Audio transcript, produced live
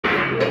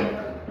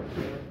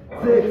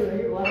6,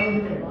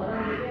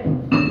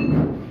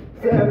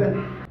 7.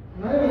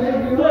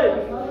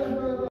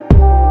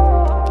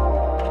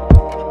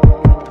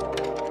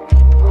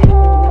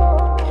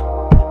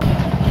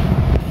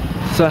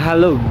 So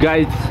hello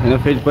guys,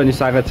 फेरि पनि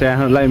स्वागत छ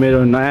यहाँलाई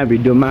मेरो नयाँ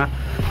भिडियोमा.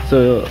 सो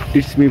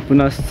इट्स मी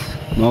पुनस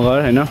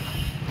मगर हैन.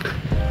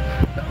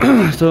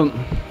 सो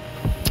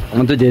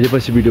म त धेरै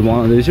पछि भिडियो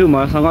बनाउँदैछु.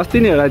 मसँग अस्ति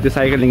नै एउटा त्यो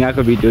साइक्लिङ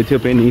आएको भिडियो थियो,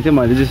 पेन्डिङ थियो.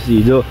 मैले चाहिँ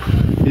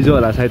हिजो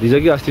होला सायद, हिजो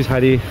कि अस्ति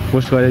सारी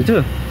पोस्ट गरेको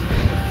छु.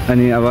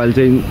 अनि अब अहिले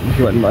चाहिँ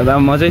के भन्नु पर्दा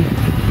म चाहिँ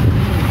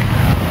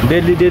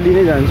डेली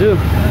नै जान्छु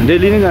के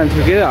डेली नै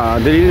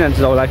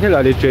जान्छु जाulakhel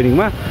अहिले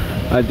ट्रेनिङमा.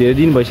 धेरै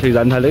दिन भइसक्यो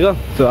जान थालेको.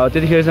 सो अब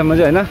त्यतिखेरसम्म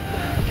चाहिँ हैन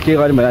के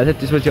गर्ने भइरहेको छ.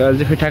 त्यसपछि अहिले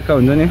चाहिँ फेरि ठ्याक्क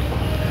हुन्छ नि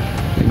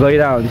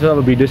गइरहेको हुन्छु. अब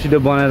भिडियो सिडियो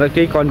बनाएर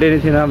केही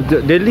कन्टेन्ट थिएन. अब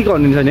डेली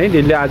कन्टेन्ट छ नि है,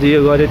 डेली आज यो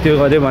गरेँ त्यो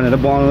गरेँ भनेर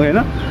बनाउनु होइन.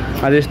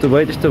 आज यस्तो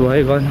भयो त्यस्तो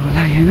भयो गर्नुको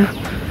लागि होइन,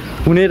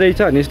 हुने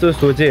रहेछ भने यस्तो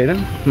सोचेँ होइन.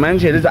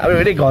 मान्छेहरू चाहिँ अब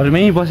एउटै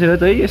घरमै बसेर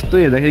त है यस्तो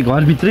हेर्दाखेरि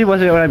घरभित्रै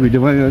बसेर एउटा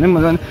भिडियो बनायो भने म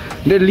झन्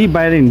डेली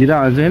बाहिर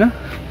हिँडिरहेको हुन्छु होइन.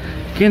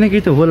 केही न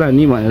केही त होला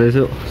नि भनेर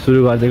यसो सुरु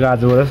गरिदिएको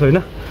आजबाट होइन.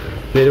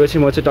 धेरैपछि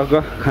म चाहिँ टक्क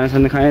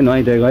खानासाना खाएँ,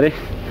 नुहाइधुवाइ गरेँ.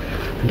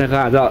 टक्क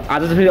आज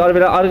चाहिँ फेरि अरू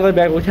बेला अर्को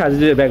ब्याग बोकेको थियो, आज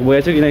चाहिँ ब्याग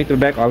बोकेको छु किनकि त्यो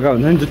ब्याग हल्का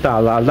हुन्छ नि, जुत्ता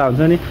हाल्दा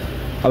हुन्छ नि.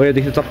 अब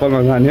योदेखि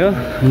चप्पलमा जाने हो.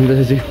 अनि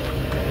त्यसपछि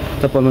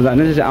चप्पलमा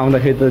जाने, त्यसपछि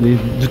आउँदाखेरि त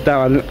जुत्ता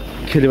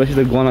खेलेपछि त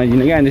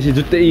गनाइदिने क्या. अनि त्यसपछि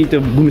जुत्तै त्यो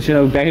गुम्सेर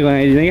ब्यागै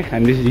गनाइदिने क्या.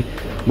 अनि त्यसपछि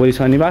भोलि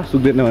शनिबार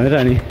सुक्दैन भनेर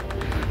अनि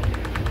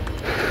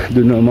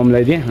दुध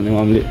मम्मीलाई दिएँ. अनि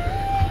मम्मीले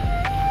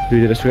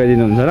धुएर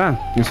सुकाइदिनुहुन्छ र.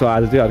 सो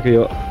आज चाहिँ अर्को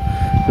यो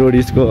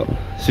रोडिसको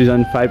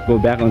सिजन 5 को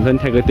ब्याग हुन्छ नि,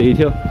 ठ्याक्कै त्यही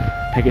थियो.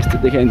 ठ्याक्कै यस्तो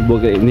देखेँ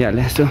बोकेर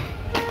हिँडिहालेँ. यसो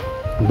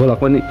भ्लग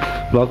पनि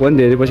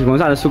धेरै पछि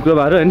पाउँछ. आज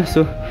शुक्रबार हो होइन.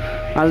 सो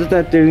आज त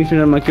ट्रेनिङ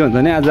सेन्टरमा के हुन्छ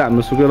भने आज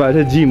हाम्रो शुक्रबार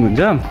चाहिँ जिम हुन्छ.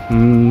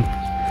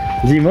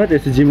 जिम हो,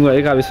 त्यस्तो जिम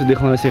गरेको अब यसो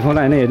देखाउन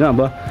सिकाउँदा होइन. हेर्नु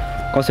अब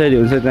कसरी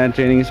हुन्छ त्यहाँ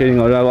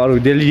ट्रेनिङहरू. अब अरू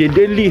डेली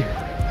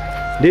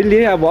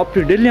है, अब अप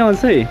टु डेली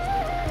आउँछ है.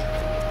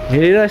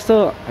 हेरेर यस्तो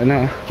होइन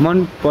मन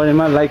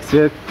परेमा लाइक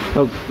सेयर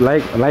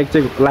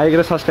लाइक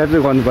र सब्सक्राइब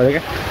चाहिँ गर्नु पऱ्यो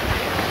क्या,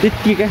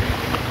 त्यति क्या.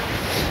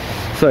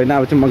 सो होइन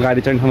अब चाहिँ म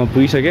गाडी चढ्ने ठाउँमा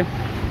पुगिसकेँ.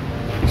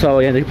 सो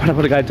अब यहाँदेखि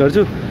फटाफट गाडी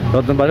चढ्छु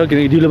रत्न पार्क,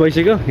 किनकि ढिलो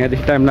भइसक्यो.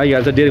 यहाँदेखि टाइम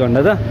लागिहाल्छ 1.5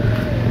 घन्टा त.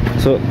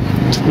 सो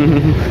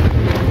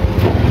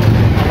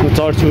म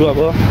चढ्छु अब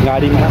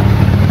गाडीमा.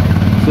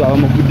 सो अब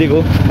म कुदेको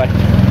बाई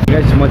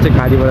गाइस. म चाहिँ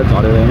गाडीबाट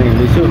झरेर होइन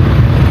हिँड्दैछु.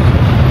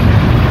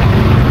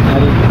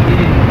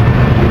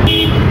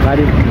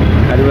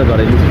 गाडीबाट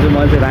झरेर हिँड्छु.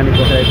 मैले चाहिँ रानी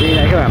पोखरा चाहिँ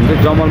राख्यो. हाम्रो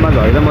चाहिँ जमलमा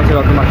झरेर म चाहिँ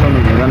रत्नपार्कसम्म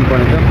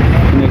जानुपर्ने थियो,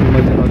 किनकि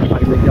मैले चाहिँ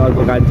रत्नपार्कदेखि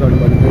अर्को गाडी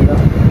चढ्नुपर्ने थियो नि त.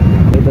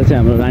 यता चाहिँ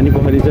हाम्रो रानी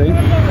पोखरी छ है.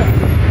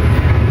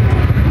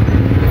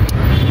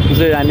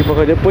 चाहिँ रानी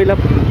पोखरी पहिला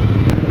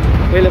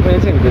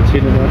चाहिँ त्यो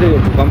छिर्नु थियो. यो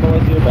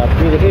भूकम्पपछि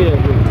भत्किएको थियो,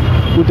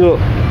 कुटो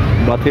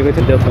भत्किएको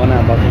थियो, त्यो बना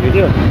भत्किएको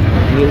थियो.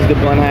 त्यो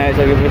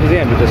बनाइसकेपछि चाहिँ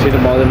हामी त छिर्नु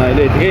पाउँदैन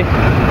अहिले यतिकै.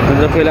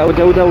 अन्त पहिला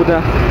उता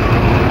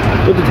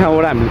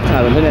ठाउँबाट हामीले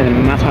छाड हुन्छ नि,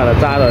 माछाहरू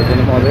चारोहरू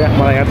चाहिँ पाउँछ क्या.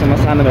 मलाई याद छ म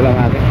सानो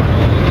बेलामा आएको थिएँ.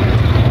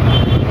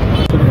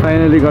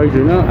 फाइनली गएको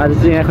छुइनँ. आज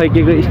चाहिँ यहाँ खै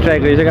के को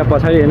स्ट्राइक रहेछ क्या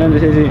पछाडि होइन.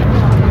 त्यसपछि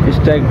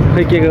स्ट्राइक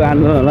खै के को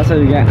आन्दोलन होला. सर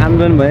यहाँ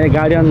आन्दोलन भयो,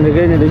 गाडी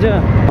आन्दोलनकै नै रहेछ.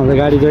 अन्त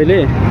गाडी जहिले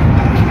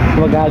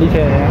अब गाडी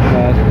थियो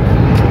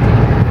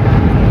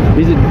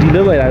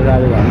ढिलो भइरहेको छ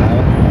आज घरमा.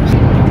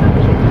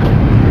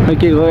 खै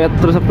के को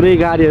यत्रो सबै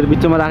गाडीहरू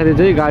बिचमा राखिदिन्छ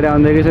है, गाडी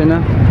आउँदैकै छैन,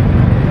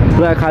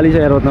 पुरा खाली छ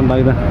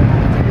रत्नपार्क त.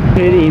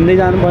 फेरि हिँड्दै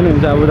जानुपर्ने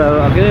हुन्छ अब उता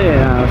के अरे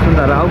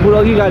सुन्तारा. अब बुढो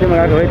अघि गाडीमा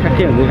गएको भए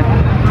ठ्याक्कै हुन्छ क्या.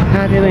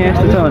 थाहा थिएन यहाँ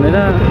यस्तो छ भनेर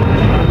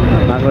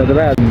भएको त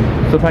भाइ.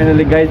 सो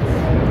फाइनली गाइज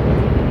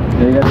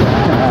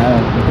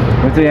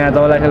म चाहिँ यहाँ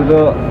जाulakhel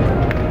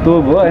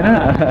तोप हो होइन.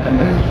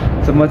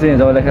 सो म चाहिँ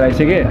जाulakhel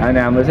आइसकेँ. अनि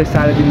हाम्रो चाहिँ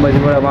 3:30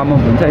 बजीबाट वार्मअप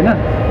हुन्छ होइन.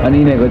 अनि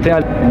यिनीहरूको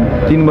चाहिँ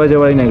 3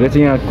 बजेबाट यिनीहरूको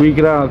चाहिँ यहाँ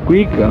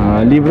क्विक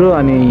लिब्रो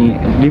अनि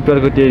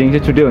लिफ्टरको ट्रेनिङ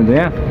चाहिँ छुट्टै हुन्छ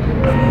यहाँ.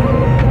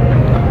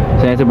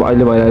 यहाँ चाहिँ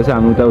अहिले भइरहेको छ.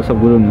 हाम्रो उता सब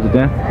गुरु हुनुहुन्छ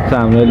त्यहाँ. सो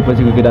हाम्रो अहिले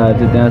पछिको केटाहरू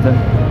चाहिँ त्यहाँ छ.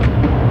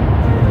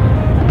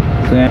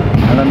 सो यहाँ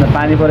अन्त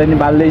पानी परे नि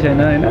बाल्दै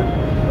छैन होइन.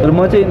 तर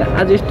म चाहिँ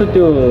आज यस्तो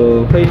त्यो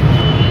खै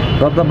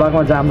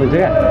रत्नपार्कमा जाम रहेछ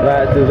क्या.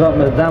 त्यो जाम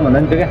भन्दा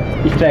नि त्यो क्या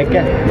स्ट्राइक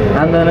क्या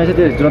आन्दोलन रहेछ.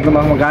 त्यो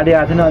रत्नपार्कमा गाडी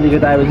आएको थिएन,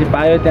 अलिकति आएपछि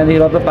पायो. त्यहाँदेखि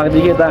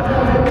रत्नपार्कदेखि यता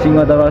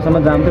सिंहदरबारसम्म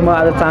जाम थियो. म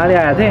आज चाँडै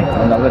आएको थिएँ.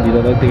 अन्त हल्का ढिलो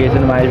भएको थियो, केही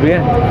छैन म आइपुगेँ.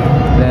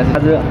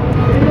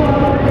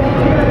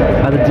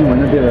 आज जिम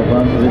भन्दा त्यो भएर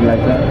बनाउनु सजिलो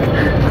लाग्छ.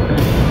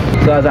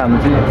 सो आज हाम्रो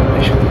चाहिँ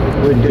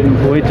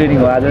वेट ट्रेनिङ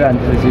हो आज. अनि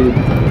त्यसपछि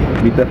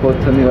भित्र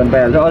पोज्छ नि गर्नु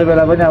पाइहाल्छ. अरू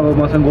बेला पनि अब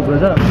मसँग गोप्रो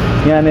छ,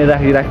 यहाँनिर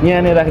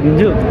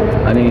राखिदिन्छु.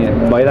 अनि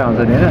भइरहेको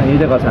हुन्छ नि होइन. यही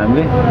चाहिँ गर्छ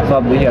हामीले,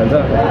 सब देखिहाल्छ.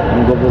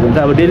 अनि गोप्रो हुन्छ.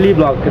 अब डेली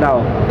ब्लग केटा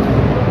हो.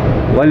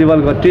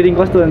 भलिबलको ट्रेनिङ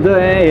कस्तो हुन्छ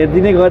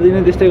हेरिदिने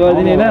गरिदिने त्यस्तै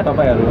गरिदिने होइन.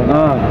 तपाईँहरू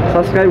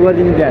सब्सक्राइब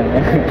गरिदिने त्यहाँ.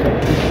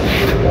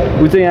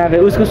 ऊ चाहिँ यहाँको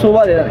उसको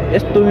शोभा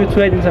यस्तो उयो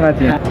छुवाइदिन्छ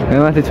माथि.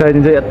 माथि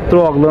छुवाइदिन्छ यत्रो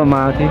अग्लो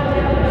माथि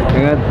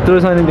यत्रो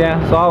छ नि त्यहाँ.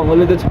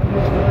 सबले त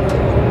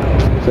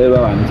सही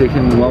भयो. हामी चाहिँ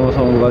एकछिन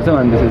मोमोसम्म गर्छौँ.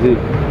 अनि त्यसपछि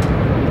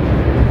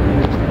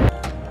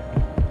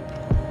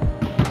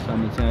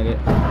हामी चाहिँ अहिले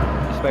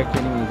स्पाइक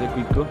ट्रेनिङ हुन्छ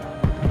क्विकको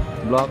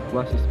ब्लक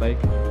प्लस स्पाइक.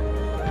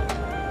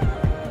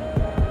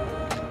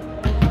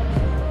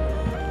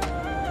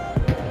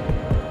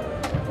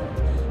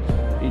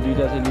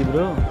 दुईटा चाहिँ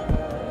लिब्रो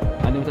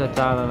अनि उता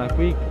 4 जना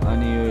क्विक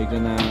अनि यो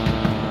एकजना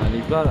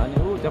लिब्रर अनि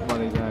ऊ त्यहाँ पर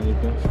एकजना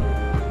लिब्रर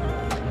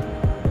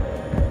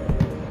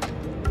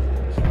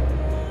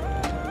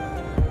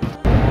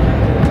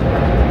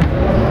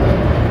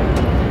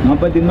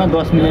दिनमा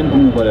 10 मिलियन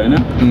पुग्नु पर्यो हैन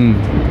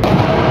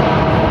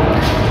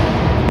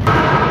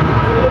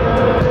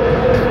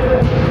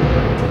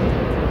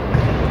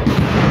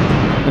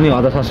अनि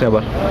 1000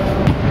 सब्स्क्राइबर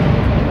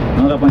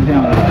नरा पनि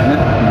आउँछ हैन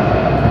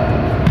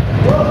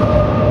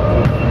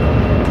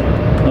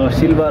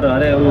सिल्भर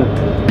अरे ऊ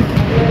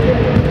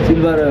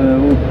सिल्भर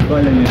ऊ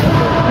कहिले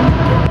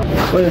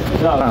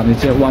हामी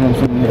चाहिँ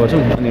वार्मअपसम्म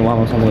गर्छौँ अनि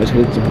वार्मअपसम्म यसको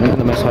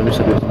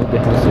सर्भिसहरू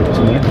देखाउँछु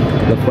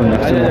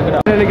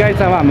अहिले गाइस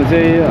अब हामी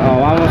चाहिँ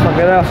वार्मअप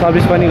सकेर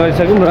सर्भिस पनि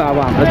गरिसक्यौँ र अब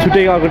हाम्रो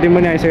छुट्टै अर्को टिम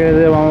पनि आइसकेर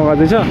वार्मअप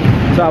गर्दैछ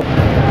सो अब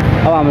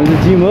हाम्रो चाहिँ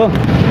जिम हो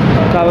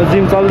सो अब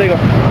जिम चल्दै गयो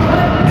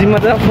जिममा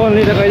चाहिँ फोन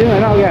लिएर गइदिउँ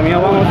होइन अघि हामी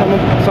यहाँ वार्मअपसम्म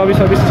सर्भिस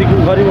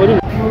गऱ्यौँ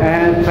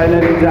एन्ड फाइनली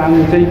चाहिँ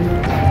हामी चाहिँ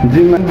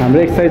जिममा हाम्रो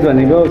एक्सर्साइज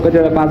भनेको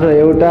कतिवटा 5वटा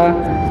एउटा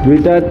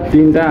 2टा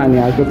 3टा अनि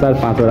अर्को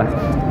 4-5वटा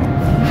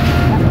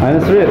होइन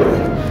सुरेश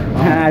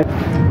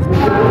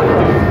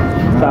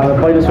अब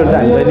पहिलोचोटि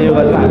हामीले यो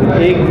गर्छौँ हामी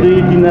 1 2 3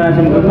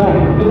 जनासम्म ग्रुपमा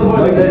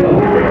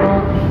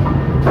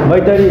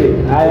बैतडी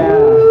आया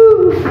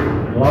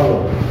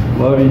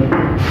भवि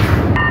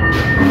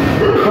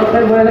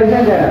सबै बोलेको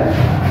छ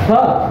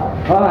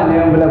हामी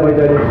बेला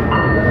बैतडी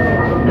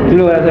किन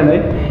गरेको छैन है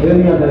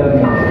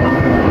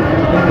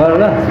गर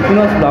ल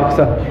किनोस् भ्लग छ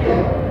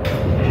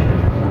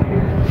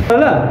ल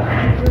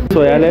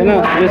छोयाले होइन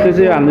त्यसले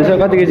चाहिँ हामीले चाहिँ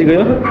कति केजी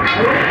गयो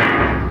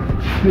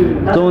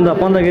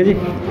 15 केजी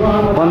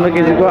 15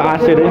 केजीको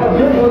 800 है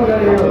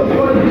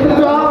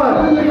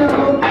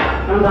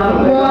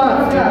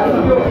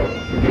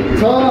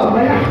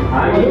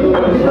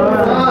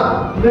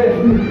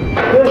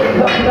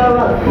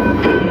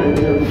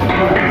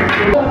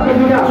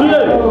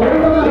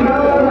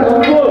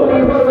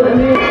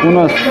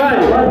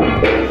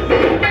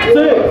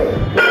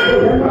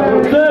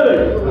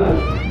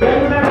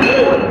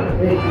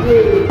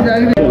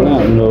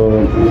हाम्रो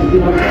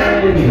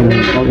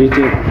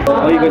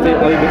अघिको चाहिँ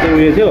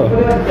उयो थियो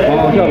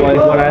आउँछ अब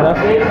अलिक बढाएर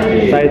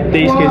सायद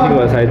 23 केजीको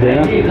भयो सायद होइन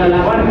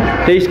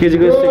 23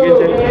 केजीको सेकेन्ड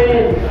चाहिँ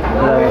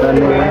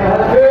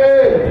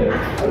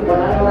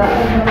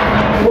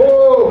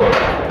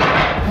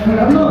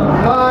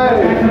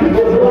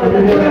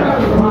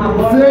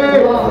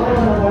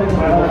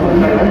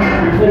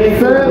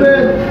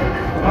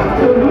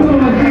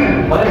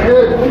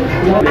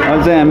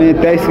अहिले चाहिँ हामी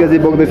 23 केजी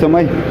बोक्दैछौँ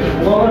है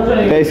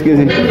 23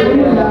 केजी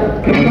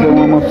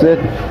वार्म अप सेट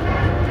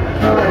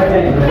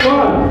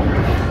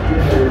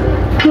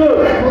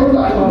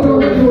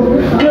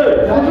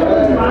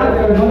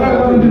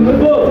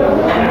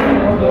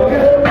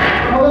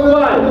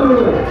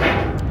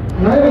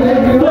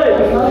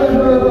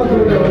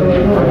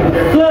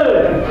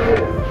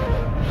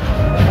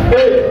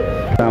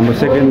हाम्रो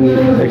सेकेन्ड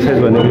एक्सर्साइज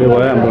भनेको यो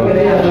भयो हाम्रो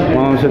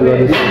वार्म सेट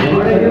गर्दैछ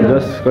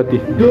जस्ट कति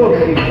जुन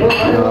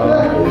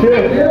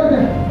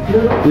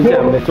चाहिँ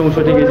हामीले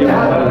 64 केजी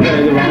वार्म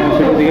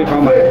सेटदेखि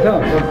कम आएको छ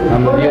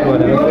हाम्रो यो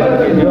भनेको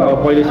 70 केजी हो अब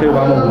पहिले चाहिँ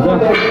वार्म हुन्छ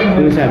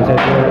त्यो चाहिँ हामी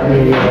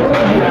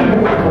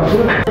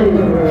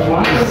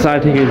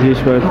सायद 60 केजी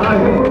स्क्वायर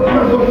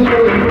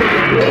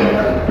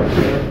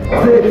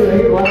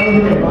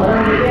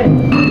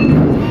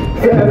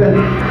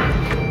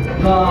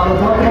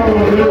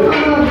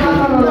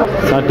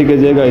 60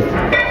 केजी है गाइस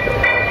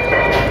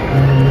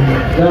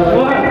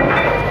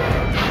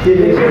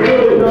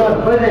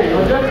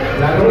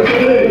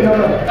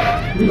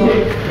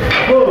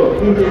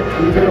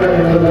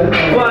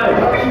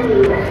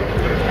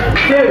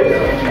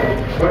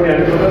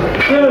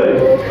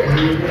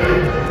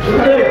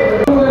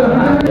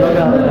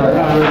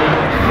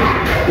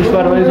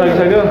स्क्वायर पनि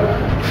सकिसक्यो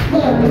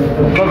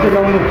कति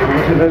लाउनु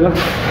छिटो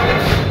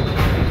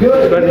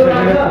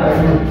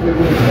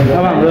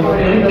अब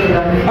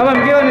हामी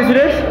के गर्ने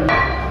सुरेश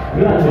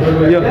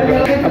यो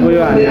अब यो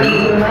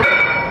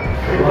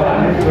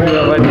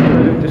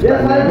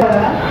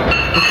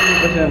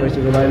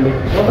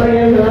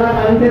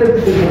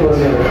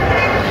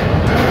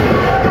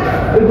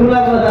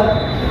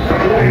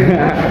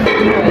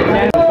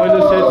पहिलो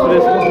सेट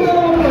सुरेशको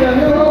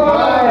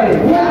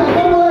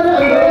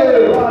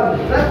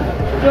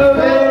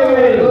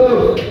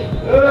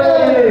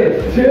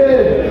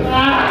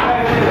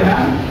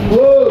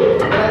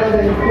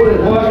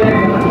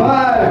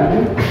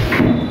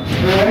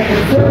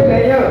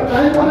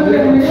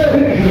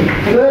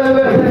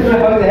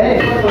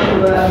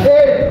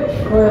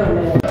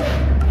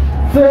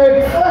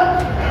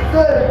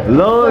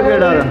लो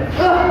केटा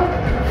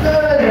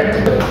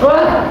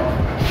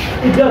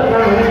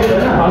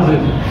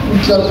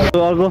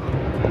अर्को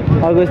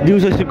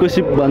दिउँसो सिपको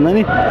सिप भन्दा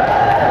नि 4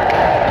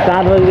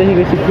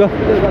 बजीदेखिको सिपको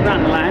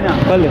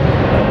कसले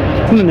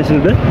कुन नेसनल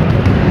प्लेयर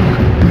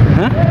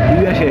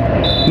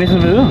नेसनल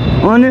प्लेयर हो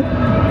अनि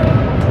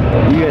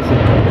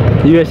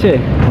युएसए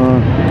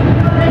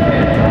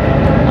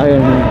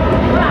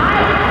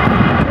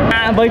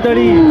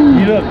बैतडी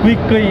हिरो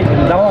क्विककै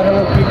जाउँ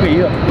क्विकको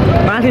हिरो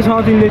माथि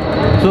सुहाउँछ तिमीले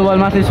सोबल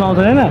माथि सुहाउँछ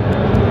होइन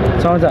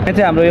सुहाउँछ यहाँ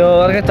चाहिँ हाम्रो यो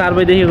अर्कै 4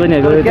 बजीदेखि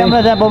गइनेहरूको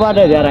क्यामेरा चाहिँ बोबाट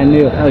हेरेर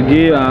हान्ने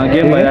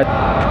गेम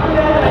भइरहेको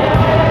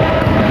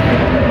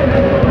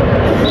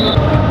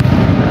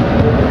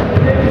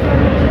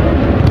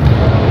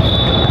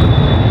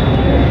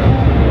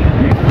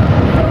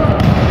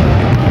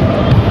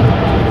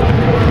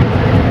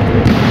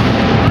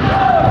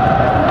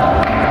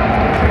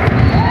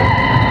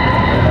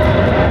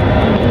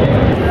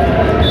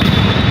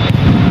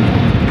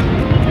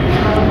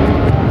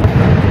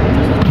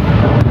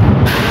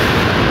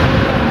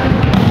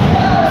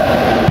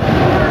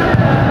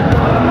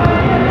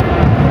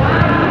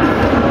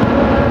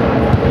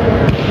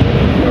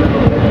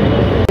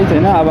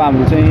अब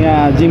हाम्रो चाहिँ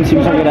यहाँ जिम सिम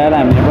सकेर आएर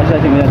हामीले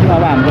बसिरहेको थियौँ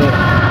अब हाम्रो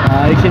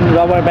एकछिन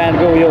रबर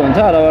ब्यान्डको उयो हुन्छ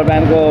रबर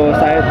ब्यान्डको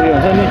सायद उयो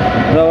हुन्छ नि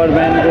रबर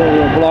ब्यान्डको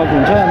ब्लक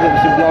हुन्छ अनि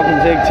त्यसपछि ब्लक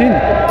हुन्छ एकछिन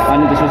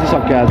अनि त्यसपछि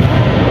सक्यो आज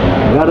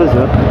गाह्रो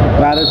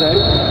छ है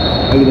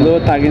अहिले लो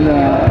ताकिन्छ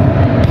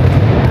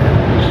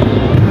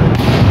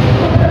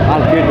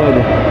पेट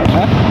गर्दै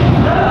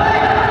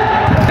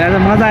त्यहाँ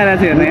चाहिँ मजा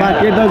आइरहेको छ हेर्ने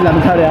पेट दर्द जानु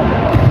छ यार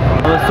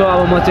अब सो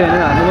अब म चाहिँ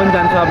होइन हामी पनि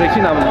जान्छु अब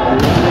एकछिन अब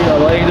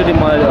एकचोटि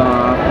म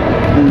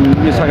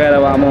यो सघाएर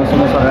अब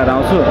आमासँग सघाएर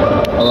आउँछु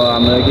अब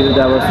हाम्रो एकचोटि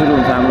अब सुरु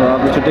हुन्छ हाम्रो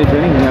अब छुट्टै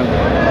ट्रेनिङ यहाँ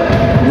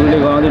गुरुले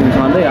गराउँदै हुन्छ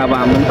भन्दै अब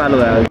हाम्रो पनि पालो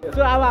भयो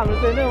सो अब हाम्रो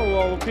चाहिँ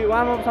होइन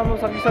वार्मअपसम्म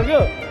सकिसक्यो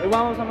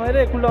वार्मअपसम्म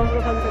हेरेँ कुल डाउन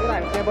सकिसकेर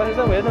हामी त्यहाँ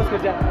बसेछौँ हेर्नुहोस्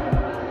क्या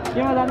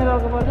केमा जाने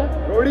अर्को पर्छ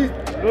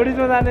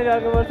रोडिजमा जाने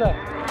अर्को पर्छ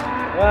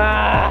वा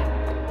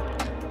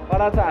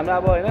कडा छ हाम्रो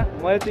अब होइन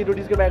मैले चाहिँ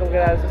रोडिजको ब्याग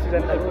बोकेर आएको छु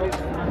सिजन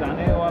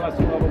जानेवाला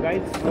छु अब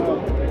गाइस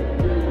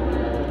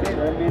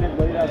मिहिनेत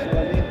गरिरहेको छु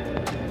अहिले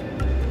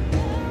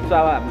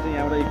अब हामी चाहिँ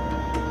यहाँबाट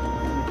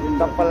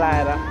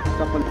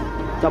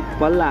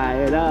चप्पल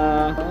लाएर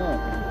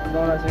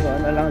दौडा चाहिँ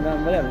घरमा लाउँदा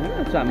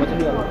भइहाल्छ हाम्रो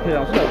चाहिँ फेरि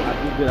आउँछु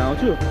फेरि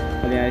आउँछु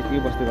अनि यहाँ यतिकै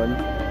बस्दै गर्नु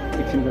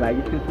एकछिनको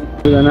लागि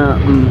सबैजना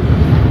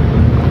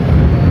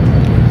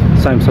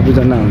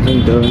सबैजना हुन्छ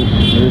नि त्यो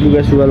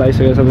लुगा सुगा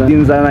लगाइसकेको सबैजना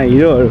 3जना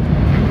हिरोहरू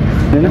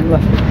होइन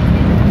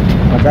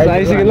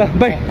आइसक्यो ल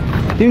बाई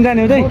तिमी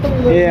जाने हो त्यही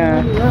ए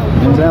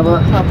हुन्छ अब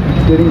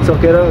ट्रेनिङ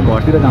सकेर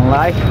घरतिर जाउँला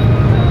है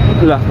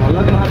ल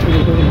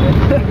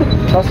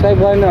सब्सक्राइब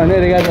गरेन भने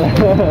रेगा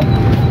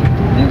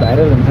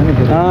भाइरल हुन्छ नि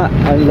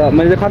ल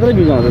मैले चाहिँ खतरै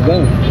भिडियो आउँछ त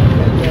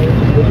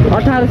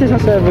 1800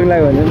 सब्सक्राइबर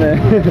लाग्यो भने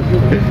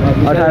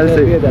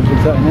 1800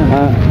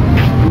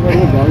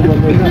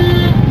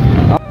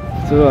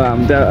 सो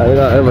हामी त्यहाँ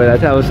भइरहेको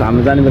थियो अब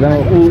हाम्रो जाने बेलामा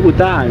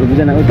उता हामी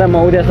दुईजना उता म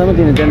उद्यासम्म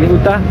तिनी त्यहाँदेखि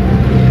उता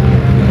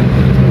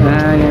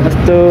यहाँ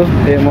कस्तो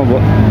ए म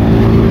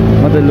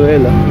त लुएँ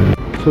ल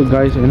सो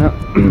गाडी छैन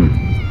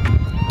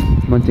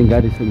म चाहिँ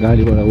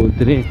गाडीबाट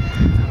उत्रेँ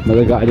म त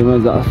गाडीमा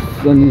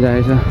जस्तो नि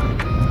रहेछ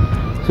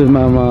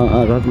सुरुमा म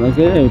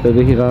रत्नकै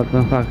उतादेखि रत्न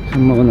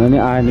पार्कसम्म हुँदा नि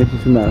आएन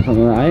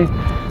सुन्दाहरूसम्म आएँ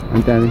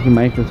अनि त्यहाँदेखि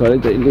माइक्रो चढेँ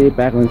जहिले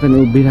प्याक हुन्छ नि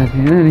उभिरहेको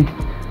थिएन नि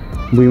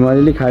भुइँमा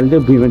अलिअलि खाली थियो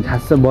भुइँमा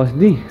झास्छ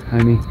बस्दिएँ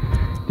अनि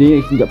त्यही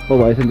एकछिन जप्प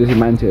भएछ त्यसपछि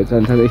मान्छेहरू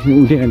चल्छ एकछिन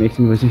उठेँ अनि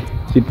एकछिनपछि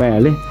सिट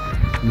पाइहालेँ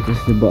अनि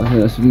त्यसपछि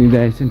बसेर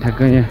सुनिरहेको छु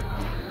ठ्याक्कै यहाँ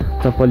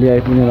चप्पली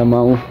आइपुगेर म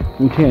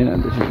उठेँ होइन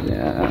त्यसपछि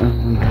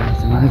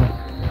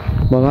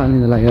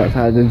भगवान्ले लाग्यो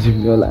सायद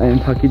जिमको लागि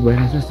थकित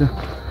भइरहेछ जस्तो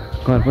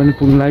घर पनि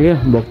पुग्नु लाग्यो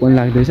भोक पनि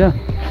लाग्दैछ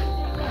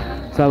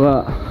अब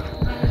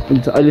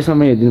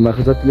अहिलेसम्म हेरिदिनु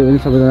भएको जतिले पनि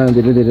सबैजना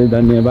धेरै धेरै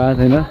धन्यवाद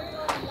होइन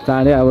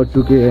चाँडै अब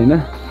टुके होइन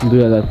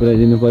 2000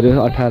 पुऱ्याइदिनु पऱ्यो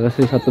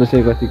 1800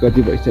 1700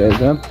 कति भइसकेको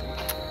छ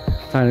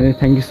चाँडै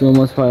thank you so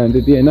much for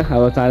त्यति होइन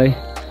अब चाँडै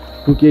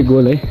टुके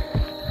गोल है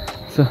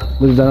सो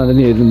जतिजनाले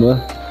नि हेर्नु भयो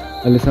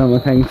अहिलेसम्म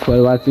थ्याङ्क्स फर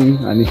वाचिङ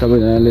अनि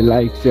सबैजनाले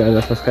लाइक सेयर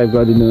र सब्सक्राइब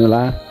गरिदिनु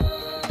होला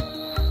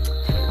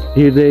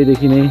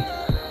हृदयदेखि नै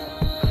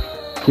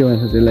के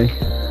भन्छ त्यसलाई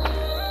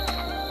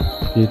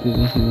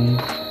हृदयदेखि नै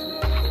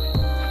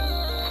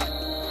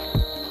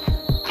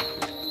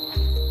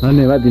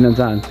धन्यवाद दिन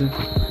चाहन्छु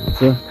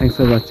सो थ्याङ्क्स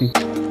फर वाचिङ